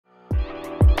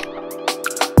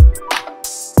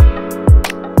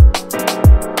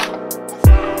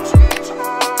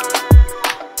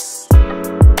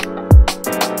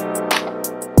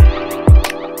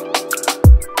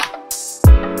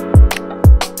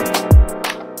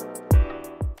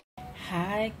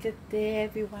Good day,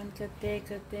 everyone. Good day,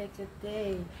 good day, good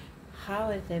day. How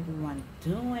is everyone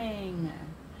doing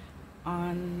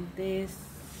on this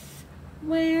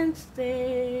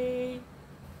Wednesday?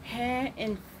 Here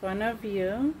in front of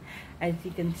you, as you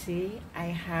can see, I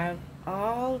have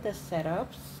all the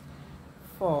setups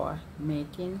for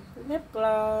making lip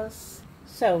gloss.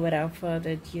 So without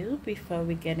further ado, before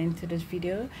we get into this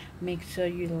video, make sure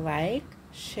you like,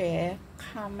 share,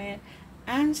 comment,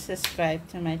 and subscribe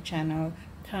to my channel.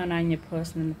 Turn on your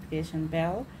post notification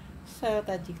bell so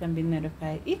that you can be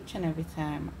notified each and every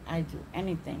time I do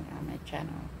anything on my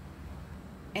channel.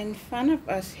 In front of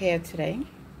us here today,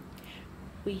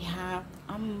 we have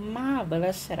a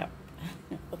marvelous setup.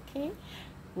 Okay,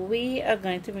 we are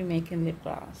going to be making lip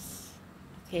gloss.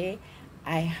 Okay,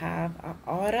 I have an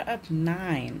order of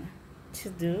 9 to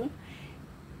do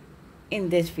in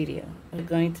this video. We're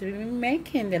going to be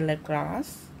making the lip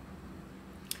gloss.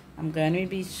 I'm going to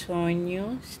be showing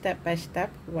you step by step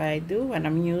what I do, what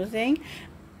I'm using,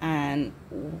 and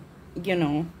you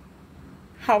know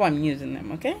how I'm using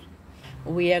them. Okay,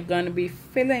 we are going to be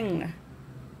filling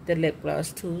the lip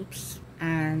gloss tubes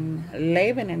and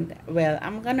labeling them. Well,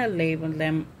 I'm gonna label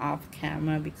them off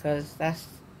camera because that's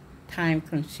time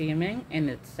consuming in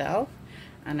itself,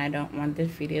 and I don't want this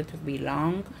video to be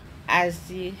long. As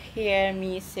you hear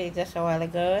me say just a while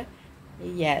ago,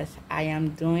 yes, I am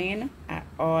doing an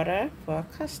order for a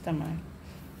customer,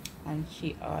 and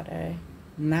she ordered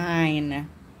 9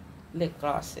 lip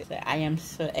glosses. I am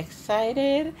so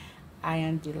excited. I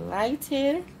am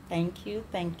delighted. Thank you,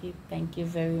 thank you, thank you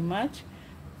very much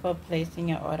for placing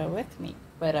your order with me.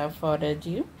 Without further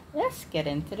ado, let's get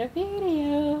into the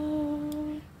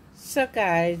video. So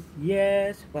guys,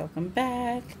 yes, welcome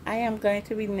back. I am going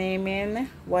to be naming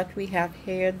what we have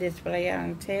here displayed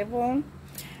on the table.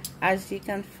 As you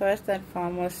can first and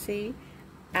foremost see,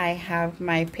 I have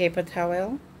my paper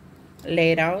towel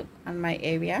laid out on my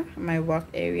area, my work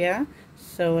area,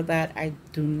 so that I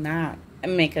do not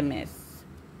make a mess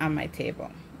on my table.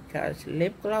 Because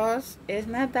lip gloss is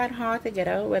not that hard to get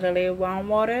out with a little warm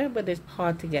water, but it's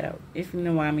hard to get out, if you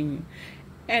know what I mean.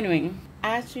 Anyway,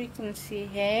 as you can see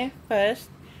here, first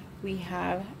we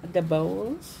have the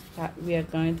bowls that we are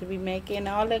going to be making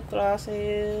our lip gloss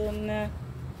in.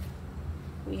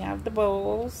 We have the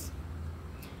bowls.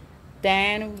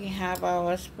 Then we have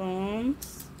our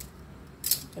spoons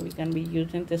that we're going to be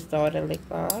using to store the lip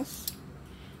gloss.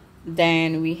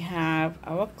 Then we have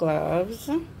our gloves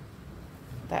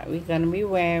that we're going to be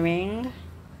wearing.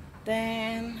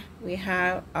 Then we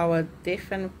have our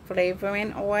different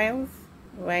flavoring oils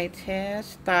right here,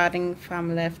 starting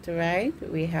from left to right.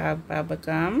 We have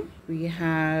bubblegum, we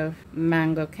have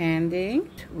mango candy,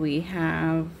 we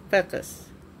have focus,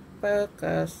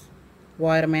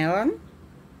 watermelon,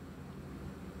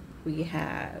 we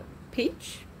have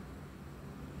peach,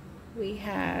 we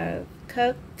have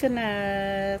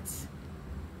coconuts.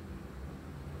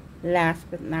 Last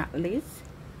but not least,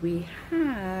 we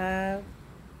have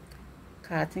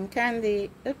cotton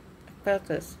candy.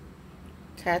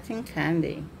 Cotton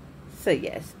candy. So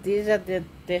yes, these are the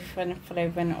different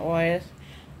flavoring oils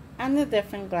and the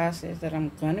different glasses that I'm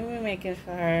going to be making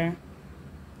for her.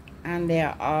 And they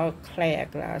are all clear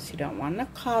glass. You don't want the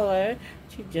color,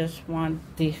 you just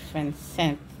want different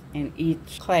scents in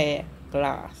each clear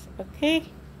glass. Okay,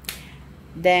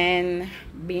 then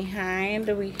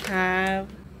behind we have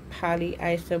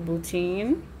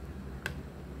polyisobutene.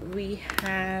 We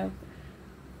have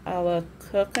our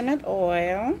coconut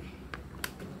oil.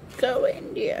 Go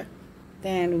in there.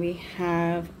 Then we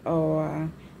have our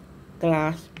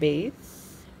glass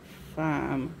base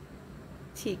from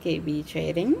TKB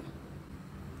Trading.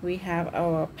 We have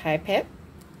our pipette,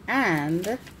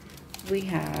 and we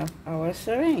have our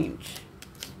syringe.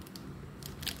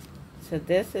 So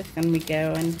this is going to be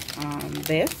going on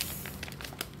this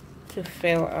to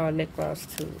fill our lip gloss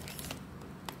tubes.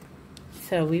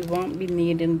 So we won't be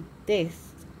needing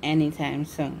this anytime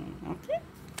soon, okay?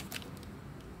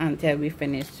 Until we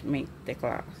finish make the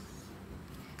gloss.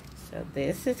 So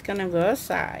this is going to go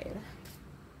aside.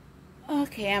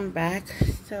 Okay, I'm back.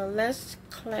 So let's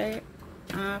clear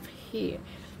off here.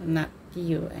 Not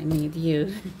you, I need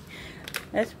you.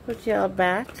 Let's put y'all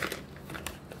back,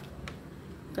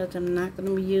 because I'm not going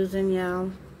to be using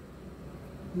y'all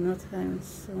no time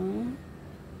soon.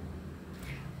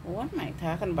 What am I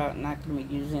talking about not going to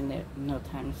be using it no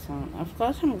time soon? Of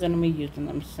course I'm going to be using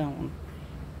them soon.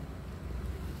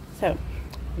 So,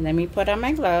 let me put on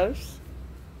my gloves.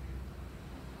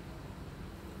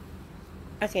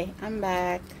 Okay, I'm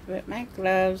back with my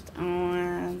gloves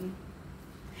on.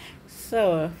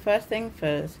 So, first thing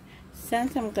first,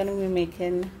 since I'm going to be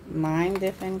making 9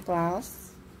 different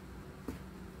gloss,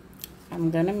 I'm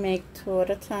gonna make 2 at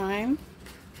a time.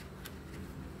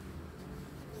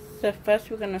 So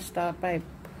first we're gonna start by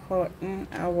putting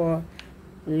our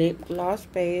lip gloss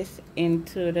base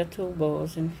into the 2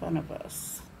 bowls in front of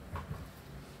us.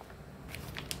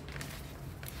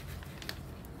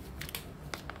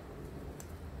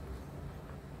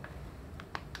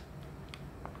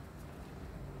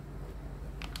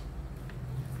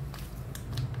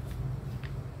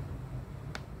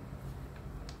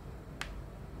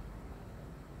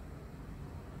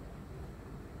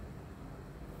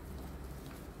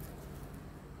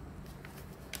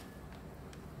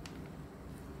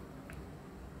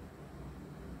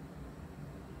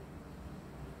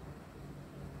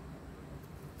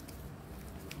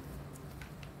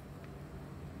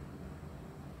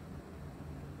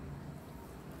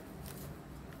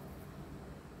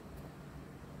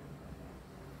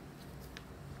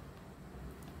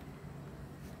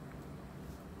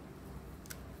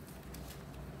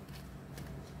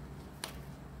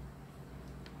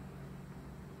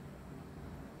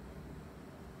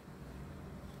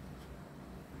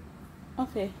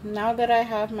 Okay, now that I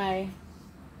have my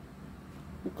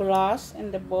gloss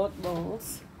in the both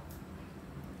bowls,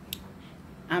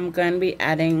 I'm going to be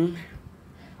adding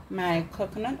my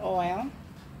coconut oil.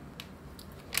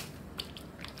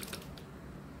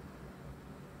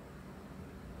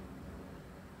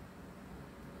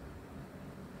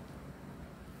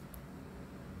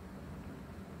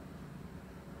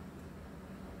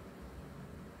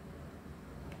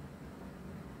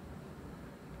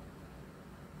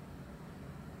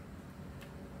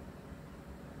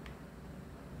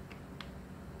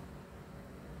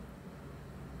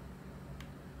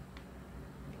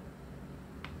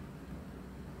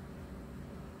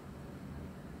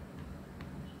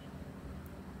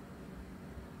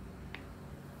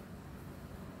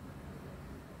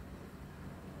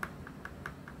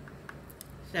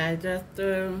 So I just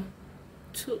threw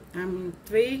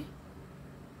 3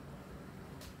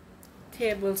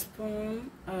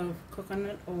 tablespoons of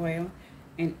coconut oil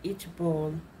in each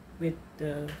bowl with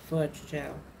the fudge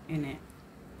gel in it.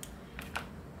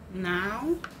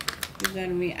 Now we're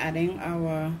going to be adding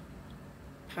our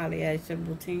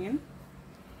polyisobutene.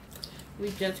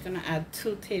 We're just going to add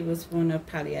 2 tablespoons of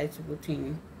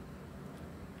polyisobutene.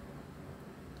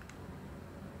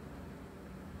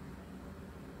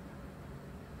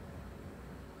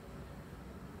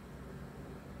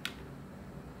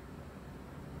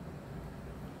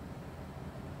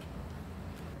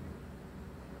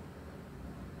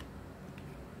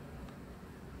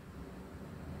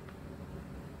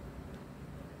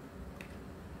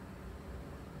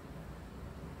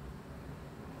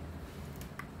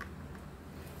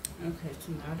 Okay,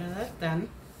 so now that that's done,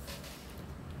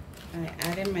 I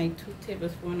added my 2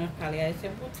 tablespoons of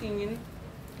polyisobutene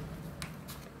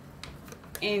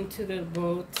into the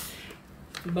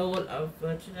bowl of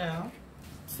virgin gel.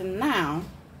 So now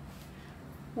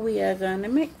we are gonna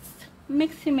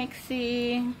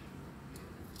mixy.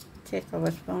 Take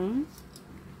our spoon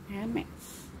and mix.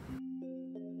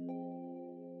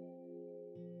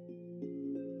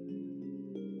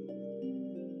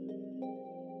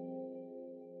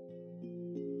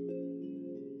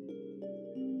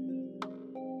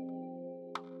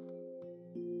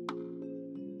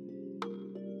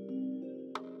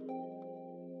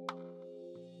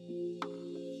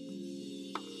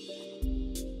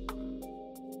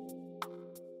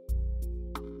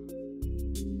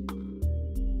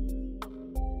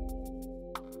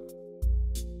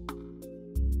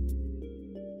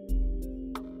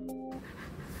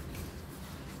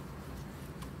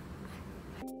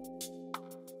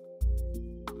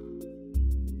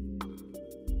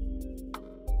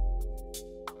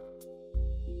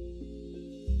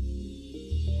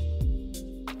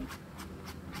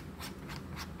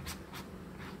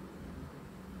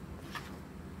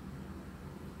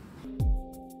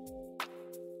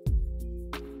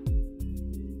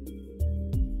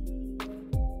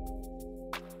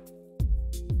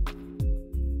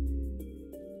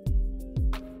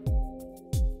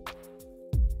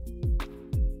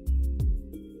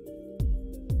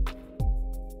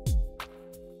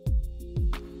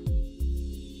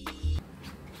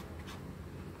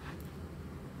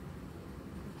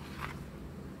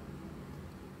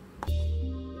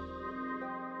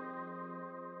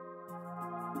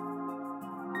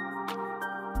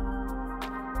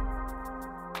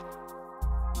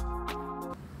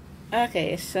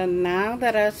 Okay, so now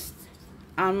that it's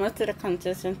almost to the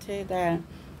consistency that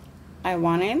I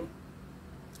wanted,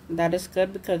 that is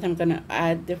good because I'm going to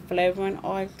add the flavoring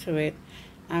oil to it.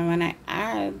 And when I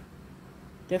add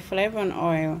the flavoring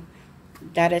oil,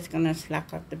 that is gonna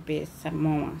slack up the base some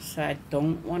more, so I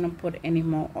don't want to put any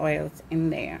more oils in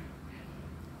there.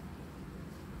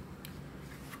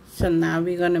 So now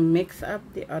we're gonna mix up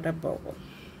the other bowl,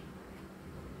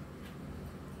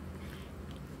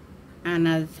 and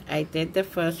as I did the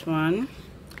first one,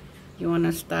 you want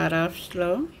to start off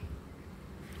slow,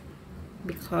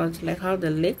 because like how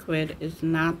the liquid is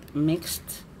not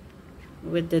mixed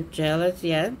with the gel as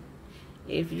yet.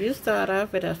 If you start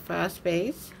off with a fast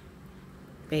pace,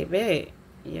 baby,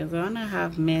 you're gonna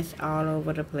have mess all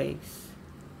over the place,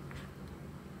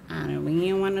 and we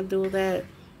ain't want to do that.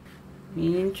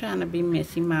 We ain't trying to be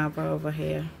Missy Marvel over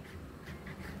here.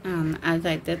 And as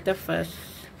I did the first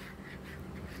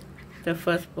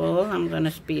bowl, I'm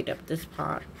gonna speed up this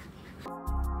part.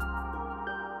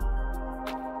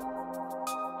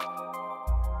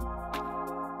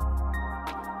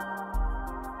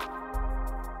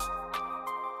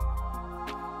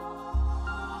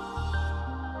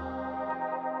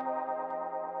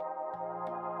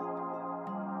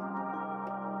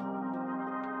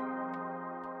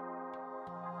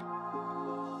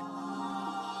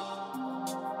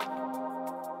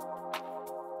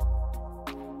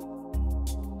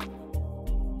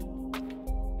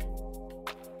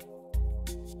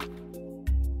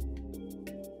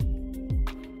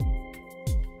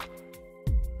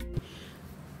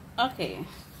 Okay,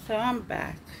 so I'm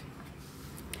back.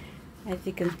 As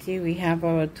you can see, we have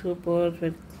our 2 bowls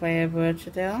with clear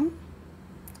Versatile.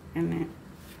 And then,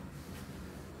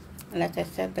 like I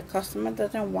said, the customer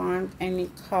doesn't want any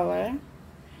color.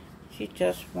 She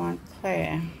just wants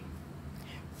clear.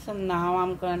 So now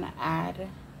I'm going to add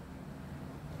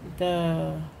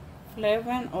the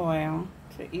flavoring oil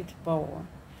to each bowl.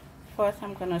 First,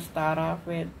 I'm going to start off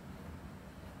with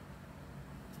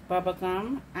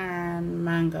bubblegum and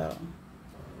mango.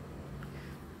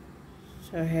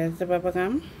 So here's the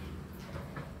bubblegum.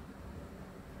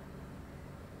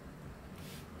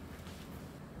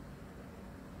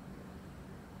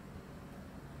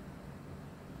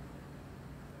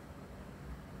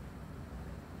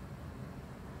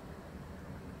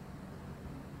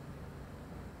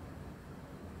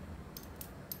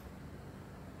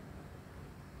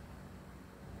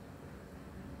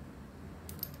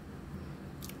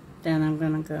 Then I'm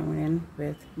gonna go in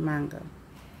with mango.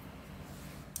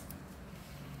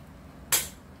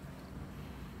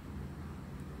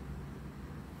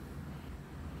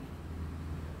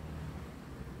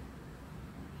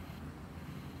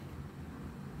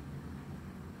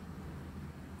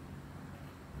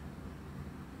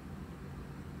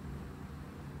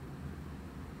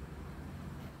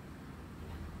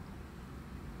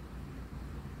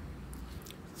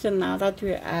 So now that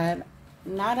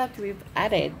we've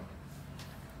added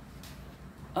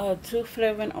 2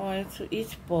 flavoring oils to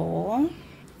each bowl,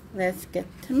 let's get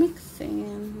to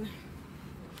mixing.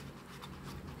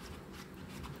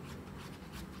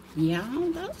 Yeah,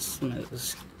 that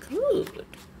smells good.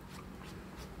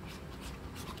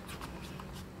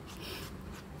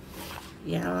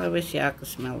 Yeah, I wish y'all could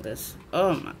smell this.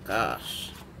 Oh my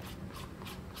gosh.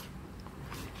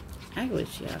 I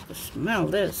wish y'all could smell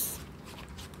this.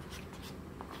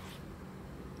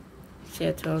 See,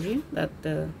 I told you that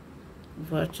the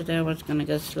Versatile was gonna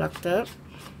get slucked up.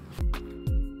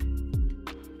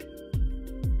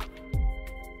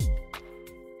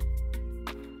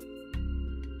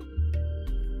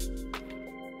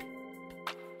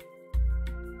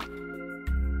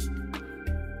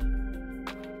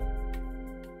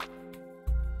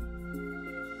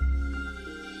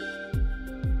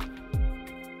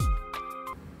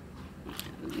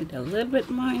 Need a little bit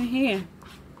more in here.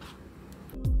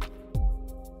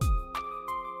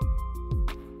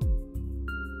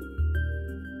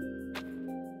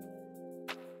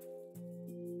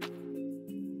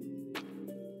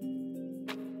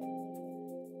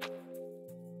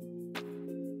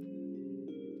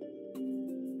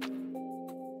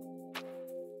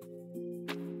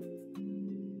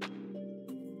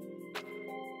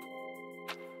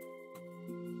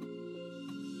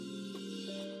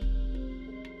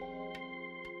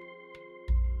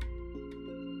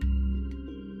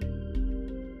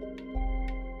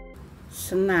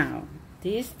 So now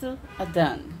these 2 are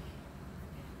done.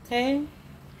 Okay,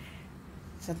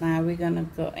 so now we're gonna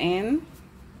go in.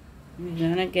 We're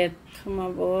gonna get 2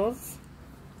 more bowls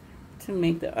to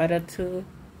make the other 2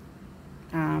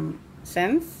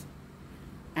 scents,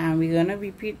 and we're gonna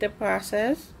repeat the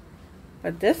process,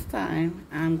 but this time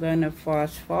I'm gonna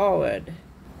fast forward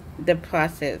the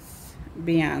process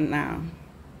beyond now,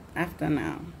 after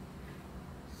now.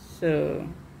 So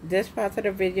this part of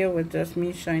the video was just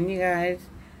me showing you guys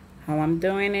how I'm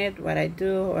doing it, what I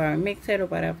do, or I mix it or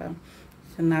whatever.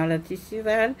 So now that you see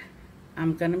that,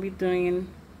 I'm gonna be doing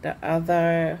the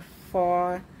other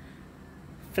 4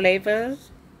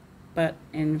 flavors, but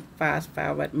in fast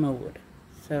forward mode.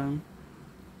 So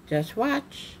just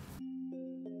watch.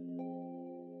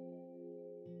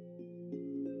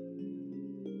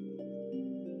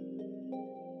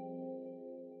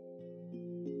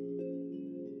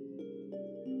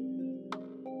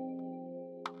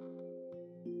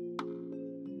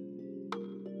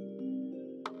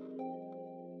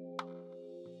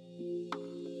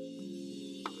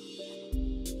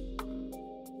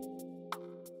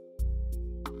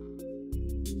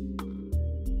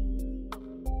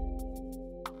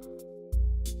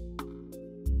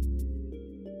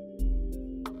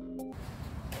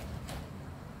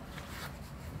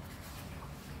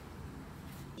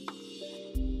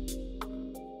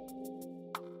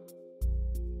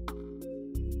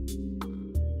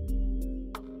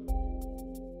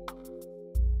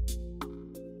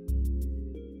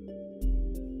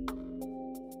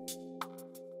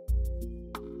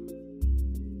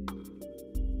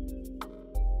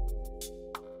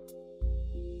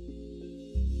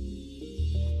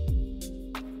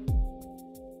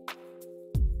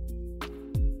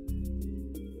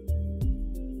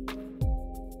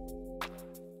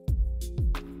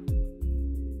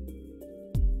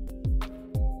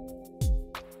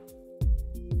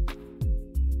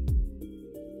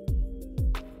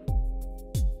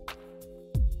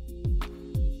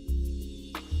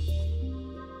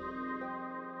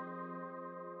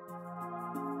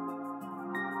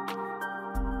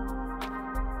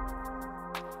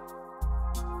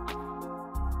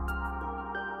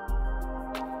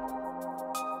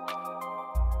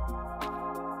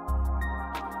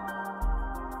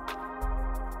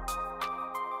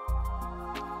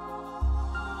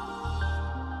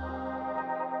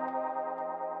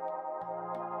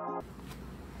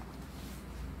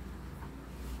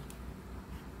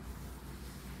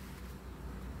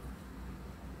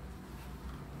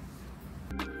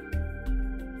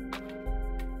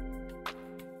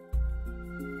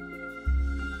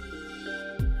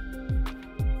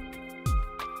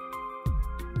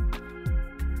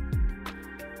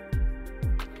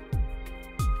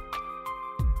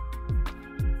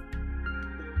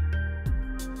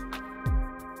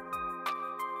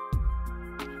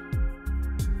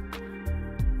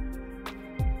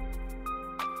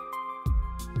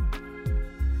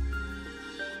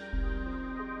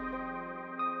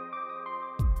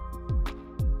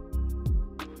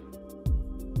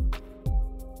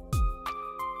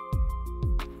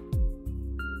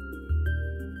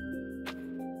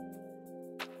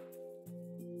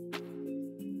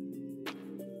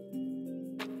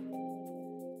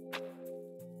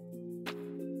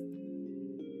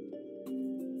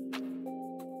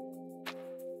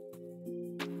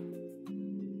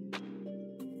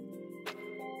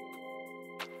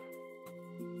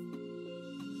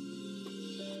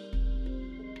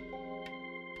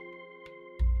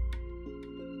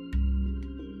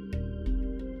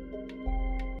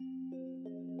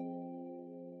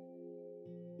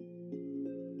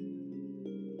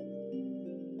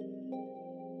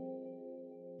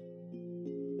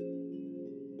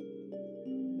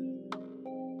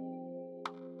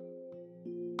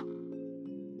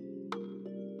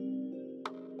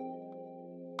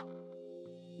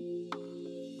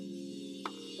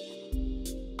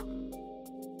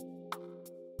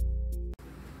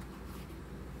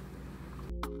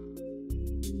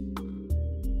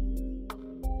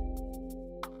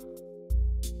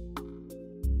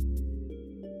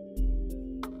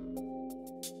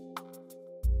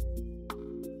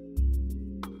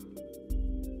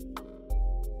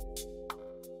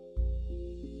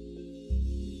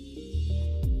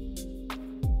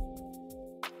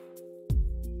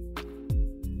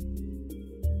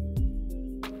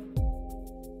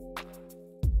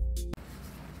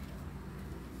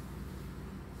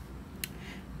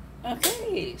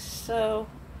 Okay, so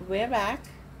we're back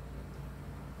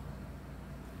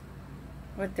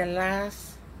with the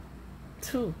last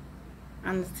 2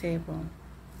 on the table.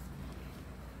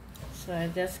 So I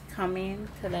just come in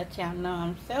to let y'all know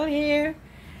I'm still here.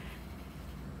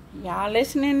 Y'all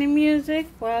listening to music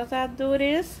while I do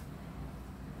this,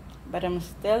 but I'm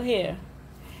still here.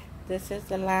 This is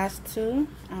the last 2.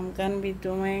 I'm gonna be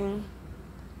doing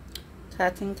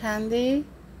cotton candy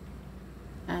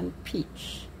and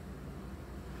peach.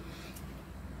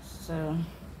 So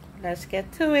let's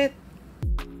get to it.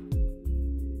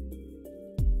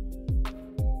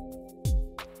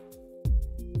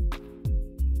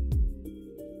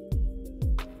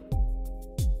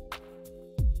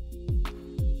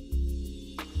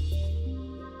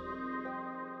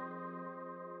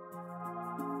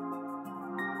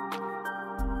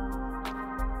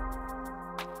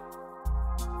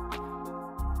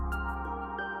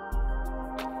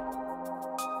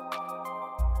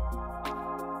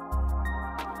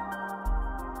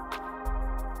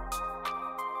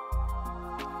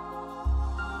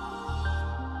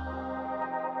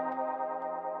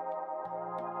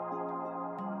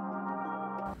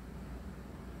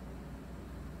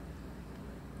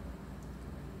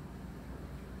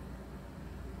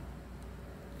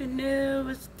 No,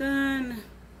 it's done.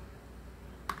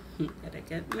 Gotta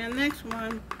get my next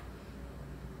one.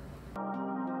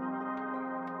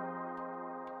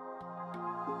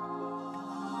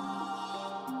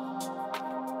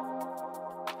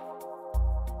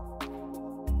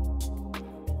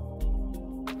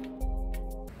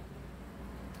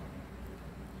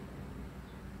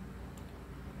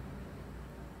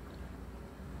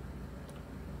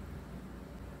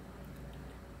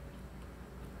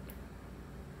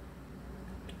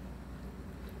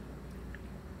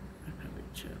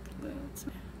 Chocolate.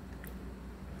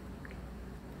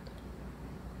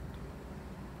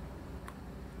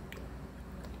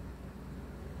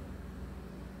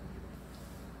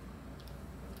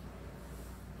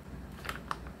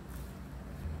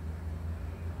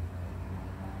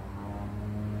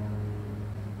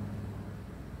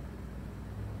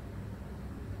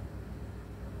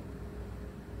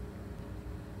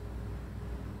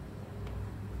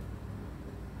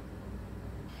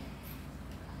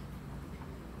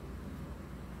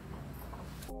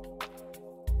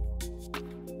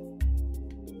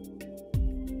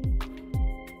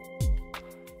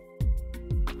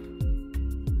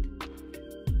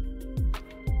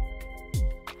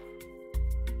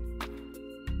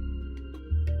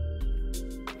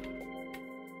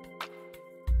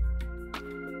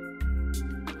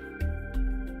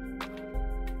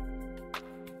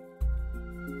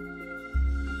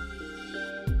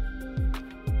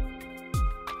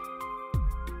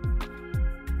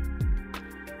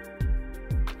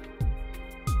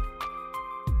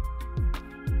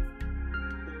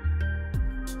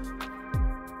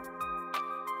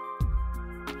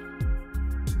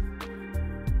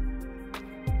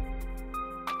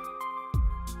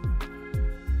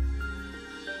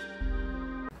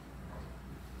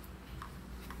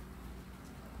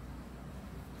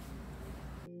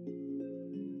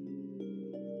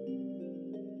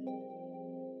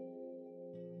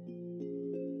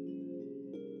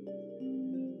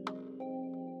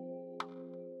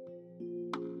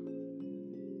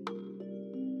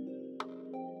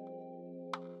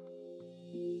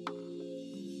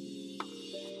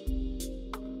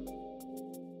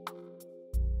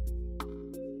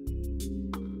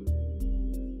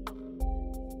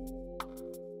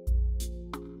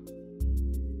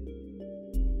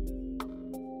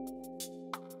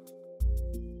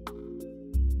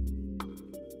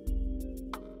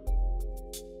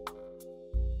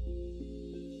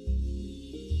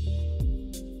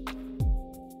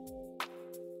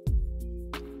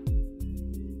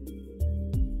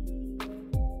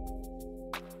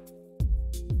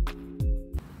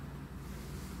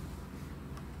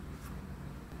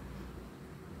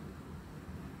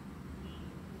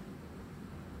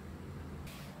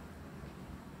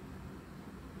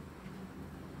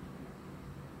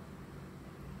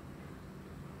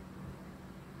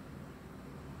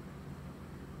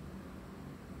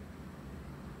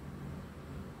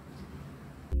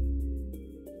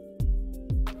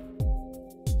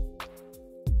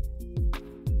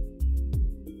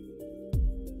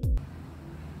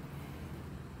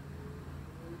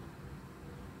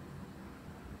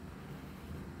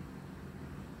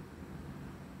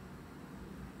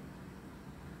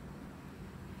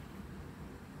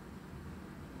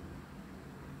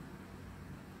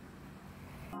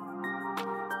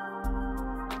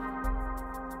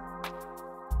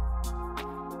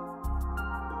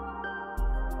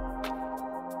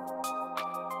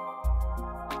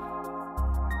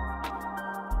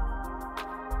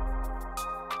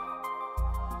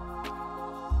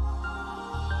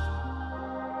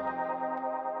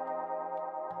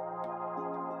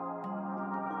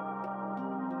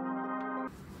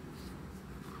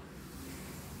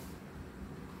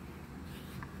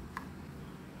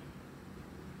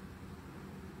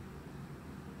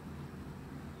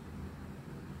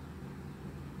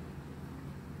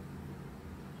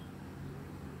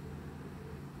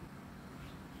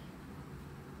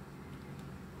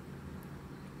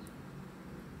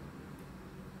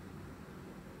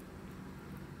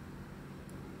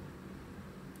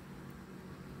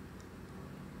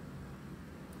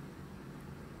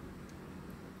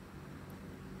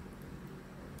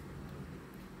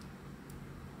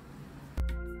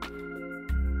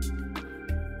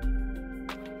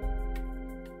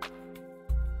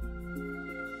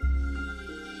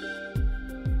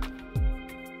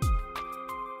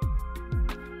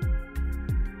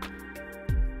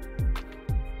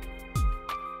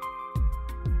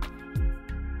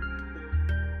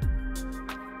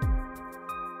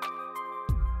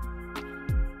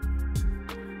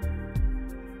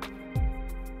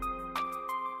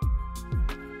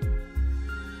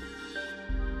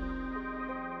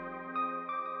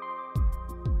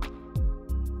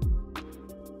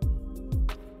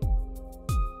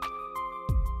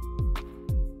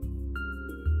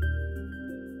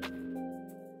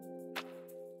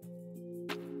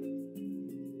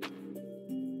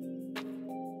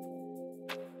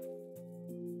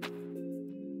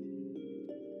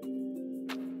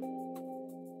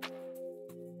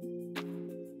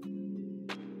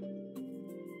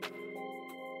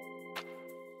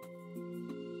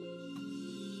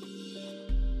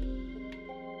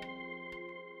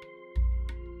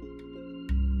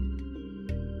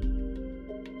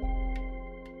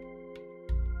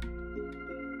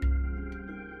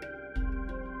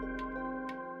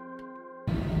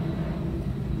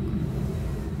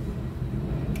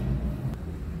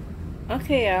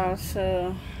 Okay, y'all,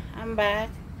 so I'm back.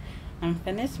 I'm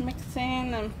finished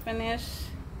mixing. I'm finished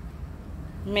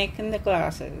making the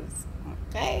glosses.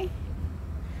 Okay.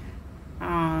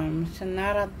 So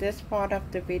now that this part of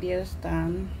the video is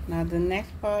done, now the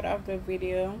next part of the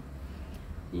video,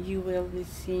 you will be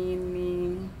seeing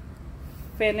me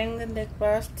filling in the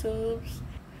glass tubes.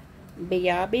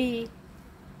 B.R.B.